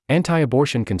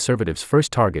Anti-abortion conservatives'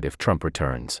 first target if Trump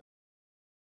returns.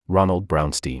 Ronald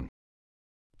Brownstein.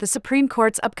 The Supreme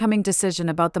Court's upcoming decision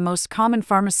about the most common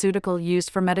pharmaceutical used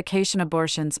for medication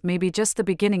abortions may be just the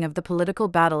beginning of the political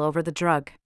battle over the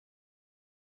drug.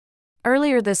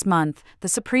 Earlier this month, the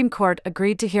Supreme Court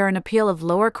agreed to hear an appeal of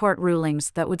lower court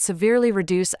rulings that would severely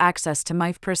reduce access to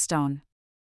mifepristone.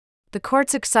 The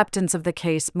court's acceptance of the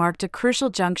case marked a crucial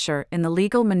juncture in the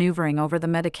legal maneuvering over the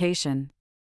medication.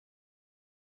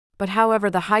 But however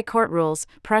the High Court rules,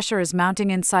 pressure is mounting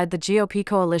inside the GOP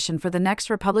coalition for the next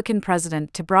Republican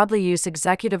president to broadly use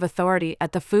executive authority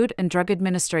at the Food and Drug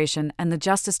Administration and the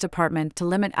Justice Department to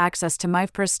limit access to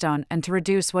mifepristone and to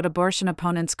reduce what abortion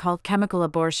opponents call chemical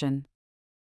abortion.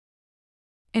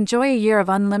 Enjoy a year of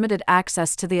unlimited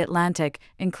access to The Atlantic,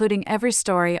 including every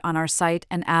story on our site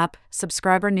and app,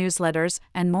 subscriber newsletters,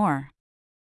 and more.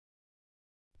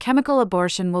 Chemical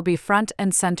abortion will be front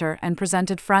and center and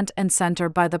presented front and center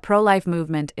by the pro-life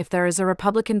movement if there is a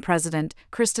Republican president,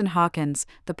 Kristen Hawkins,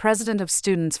 the president of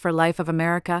Students for Life of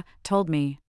America, told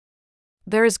me.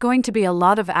 There is going to be a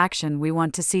lot of action we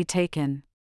want to see taken.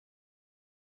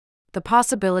 The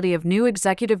possibility of new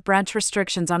executive branch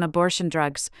restrictions on abortion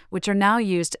drugs, which are now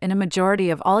used in a majority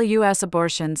of all U.S.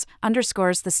 abortions,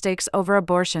 underscores the stakes over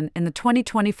abortion in the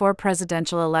 2024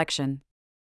 presidential election.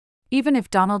 Even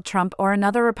if Donald Trump or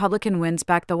another Republican wins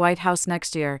back the White House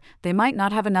next year, they might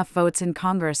not have enough votes in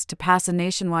Congress to pass a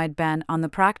nationwide ban on the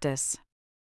practice.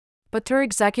 But through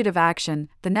executive action,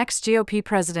 the next GOP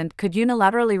president could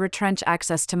unilaterally retrench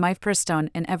access to mifepristone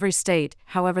in every state,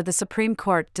 however the Supreme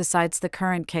Court decides the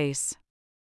current case.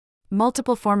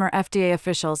 Multiple former FDA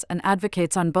officials and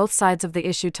advocates on both sides of the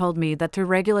issue told me that through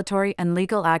regulatory and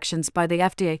legal actions by the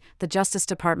FDA, the Justice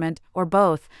Department, or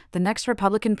both, the next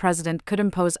Republican president could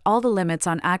impose all the limits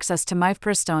on access to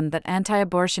mifepristone that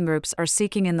anti-abortion groups are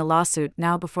seeking in the lawsuit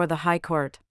now before the High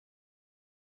Court.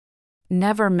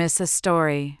 Never miss a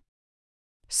story.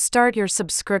 Start your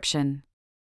subscription.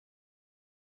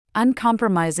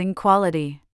 Uncompromising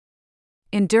quality.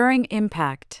 Enduring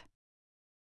impact.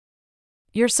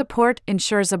 Your support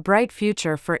ensures a bright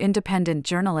future for independent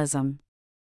journalism.